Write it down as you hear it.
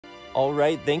All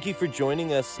right, thank you for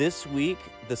joining us this week.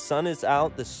 The sun is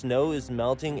out, the snow is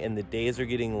melting, and the days are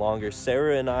getting longer.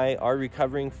 Sarah and I are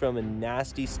recovering from a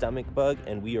nasty stomach bug,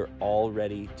 and we are all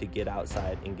ready to get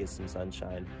outside and get some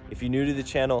sunshine. If you're new to the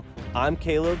channel, I'm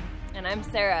Caleb. And I'm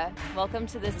Sarah. Welcome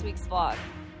to this week's vlog.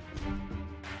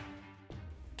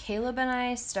 Caleb and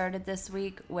I started this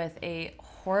week with a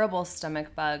horrible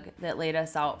stomach bug that laid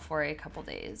us out for a couple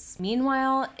days.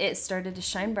 Meanwhile, it started to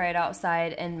shine bright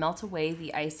outside and melt away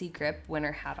the icy grip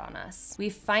winter had on us. We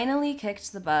finally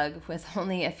kicked the bug with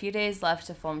only a few days left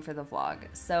to film for the vlog,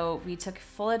 so we took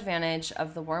full advantage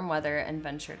of the warm weather and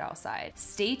ventured outside.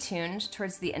 Stay tuned.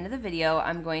 Towards the end of the video,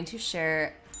 I'm going to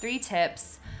share 3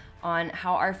 tips on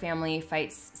how our family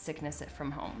fights sickness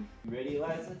from home. You ready,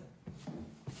 Eliza?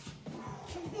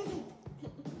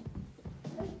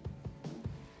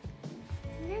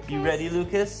 You ready,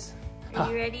 Lucas? Are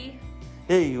you ready?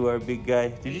 Hey, you are, big guy.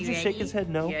 Did you just shake his head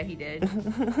no? Yeah, he did.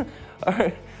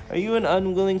 Are you an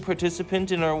unwilling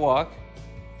participant in our walk?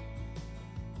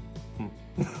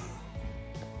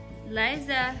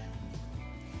 Liza.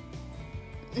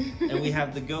 And we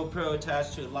have the GoPro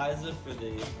attached to Eliza for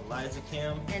the Eliza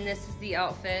cam. And this is the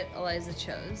outfit Eliza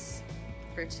chose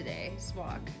for today's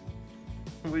walk.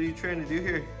 What are you trying to do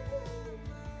here?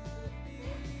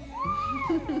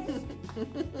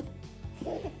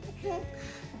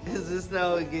 Is this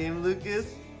now a game,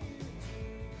 Lucas?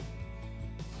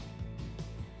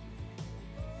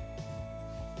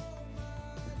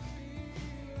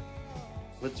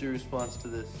 What's your response to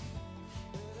this?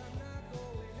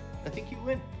 I think you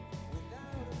win.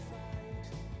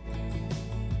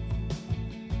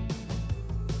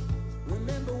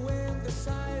 Remember when the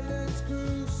silence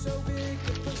grew so big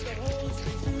it pushed the holes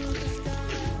through the sky?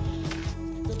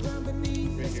 The ground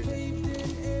beneath us caved in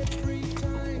every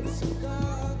time. So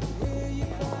God, hear you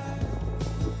cry.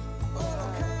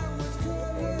 All cowards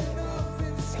curling up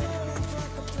in smoke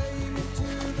like a flame into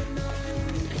the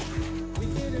night. We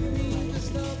didn't mean the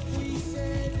stuff we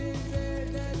said in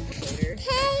bed that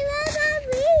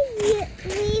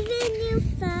leaving your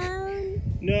phone?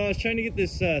 No, I was trying to get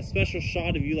this special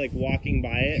shot of you like walking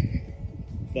by it,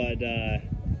 but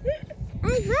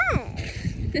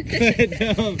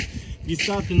you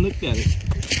stopped and looked at it.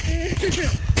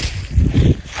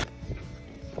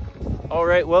 All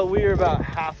right, well, we are about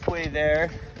halfway there.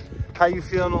 How you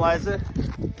feeling, Eliza?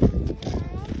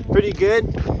 Pretty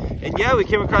good. And yeah, we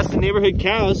came across the neighborhood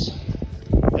cows.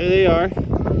 There they are.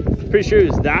 Pretty sure it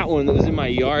was that one that was in my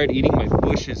yard eating my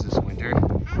bushes this winter.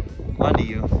 On to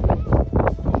you.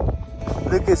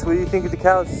 Lucas, what do you think of the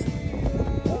cows?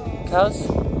 Cows?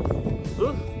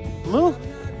 Ooh. Moo.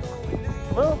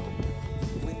 Moo.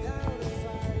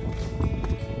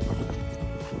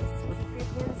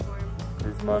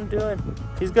 What's Mom doing?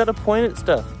 He's got to point at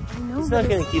stuff. I know, He's not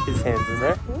going to keep his hands in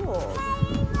there. Cool.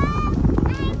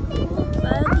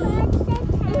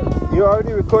 You're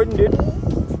already recording, dude.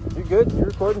 You're good. You're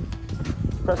recording.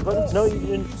 Press the button. No, you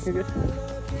didn't. You're good.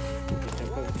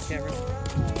 Jump over the camera.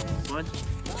 1,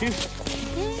 2.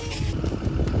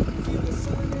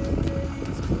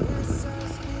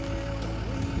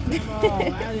 Oh,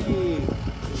 Maddie.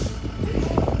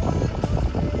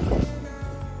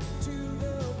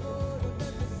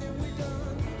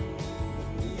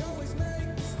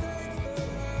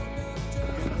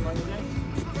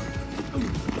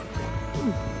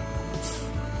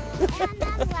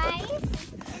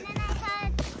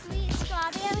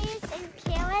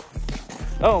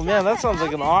 Oh man, that sounds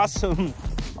like an awesome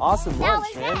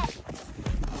lunch, man.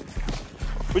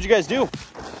 What'd you guys do?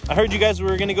 I heard you guys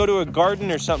were gonna go to a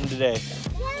garden or something today.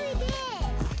 Yeah, we did.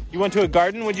 You went to a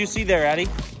garden? What'd you see there, Addie?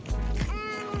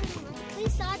 We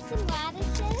saw some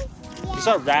radishes. Yeah. You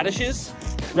saw radishes?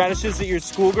 Radishes that your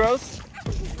school grows?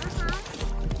 But it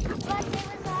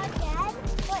was all dead.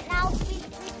 But now we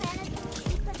planted some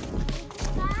seeds because the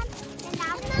gone. And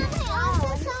now we also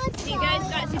saw So you guys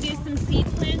got to do some seed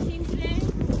planting today?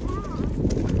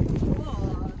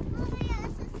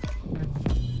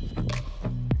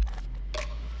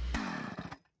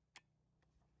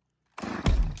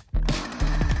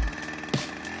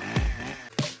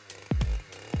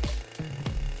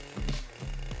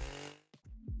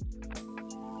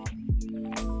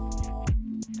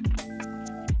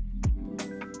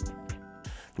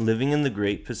 Living in the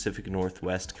Great Pacific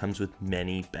Northwest comes with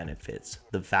many benefits.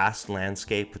 The vast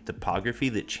landscape with topography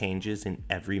that changes in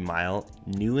every mile,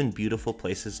 new and beautiful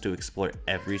places to explore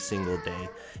every single day.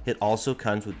 It also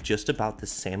comes with just about the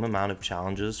same amount of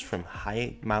challenges, from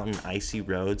high mountain icy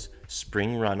roads,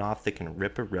 spring runoff that can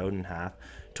rip a road in half,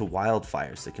 to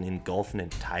wildfires that can engulf an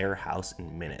entire house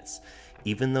in minutes.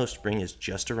 Even though spring is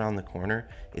just around the corner,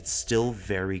 it's still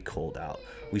very cold out.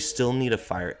 We still need a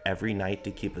fire every night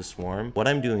to keep us warm. What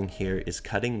I'm doing here is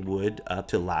cutting wood up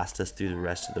to last us through the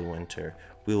rest of the winter.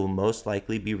 We will most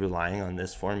likely be relying on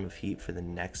this form of heat for the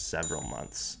next several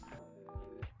months.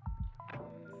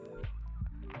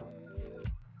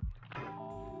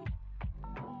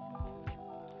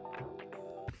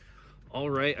 All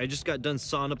right, I just got done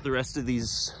sawing up the rest of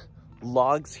these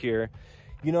logs here.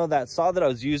 You know, that saw that I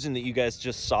was using that you guys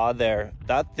just saw there,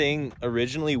 that thing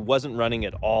originally wasn't running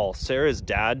at all. Sarah's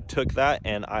dad took that,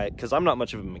 and because I'm not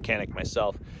much of a mechanic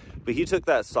myself, but he took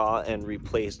that saw and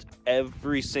replaced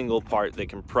every single part that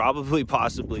can probably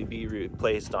possibly be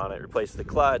replaced on it. Replaced the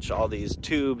clutch, all these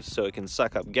tubes so it can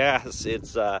suck up gas.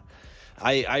 It's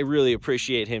I really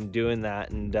appreciate him doing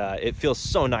that, and it feels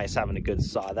so nice having a good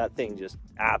saw. That thing just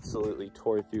absolutely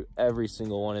tore through every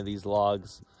single one of these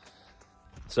logs.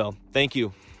 So, thank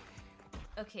you.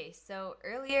 Okay, so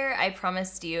earlier I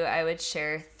promised you I would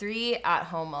share 3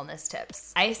 at-home wellness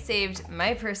tips. I saved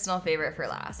my personal favorite for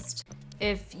last.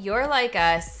 If you're like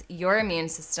us, your immune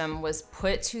system was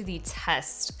put to the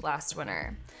test last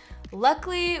winter.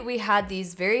 Luckily, we had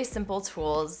these very simple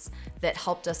tools that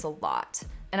helped us a lot,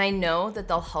 and I know that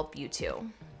they'll help you too.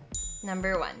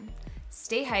 Number 1.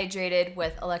 Stay hydrated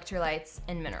with electrolytes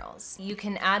and minerals. You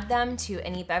can add them to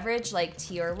any beverage like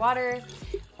tea or water,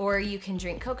 or you can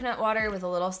drink coconut water with a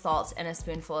little salt and a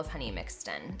spoonful of honey mixed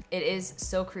in. It is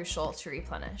so crucial to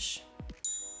replenish.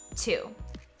 2.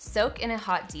 Soak in a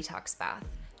hot detox bath.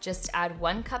 Just add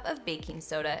 1 cup of baking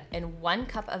soda and 1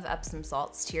 cup of Epsom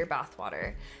salts to your bath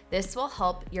water. This will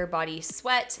help your body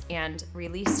sweat and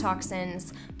release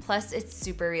toxins, plus it's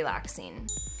super relaxing.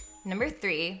 Number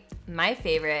 3, my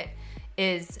favorite,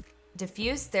 is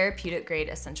diffuse therapeutic grade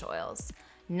essential oils.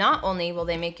 Not only will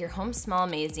they make your home smell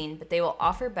amazing, but they will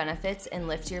offer benefits and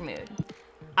lift your mood.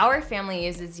 Our family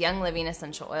uses Young Living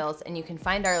essential oils, and you can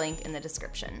find our link in the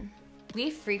description.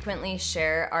 We frequently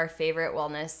share our favorite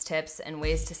wellness tips and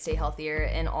ways to stay healthier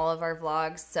in all of our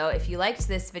vlogs, so if you liked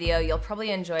this video, you'll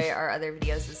probably enjoy our other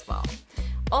videos as well.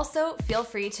 Also, feel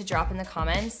free to drop in the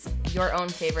comments your own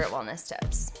favorite wellness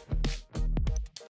tips.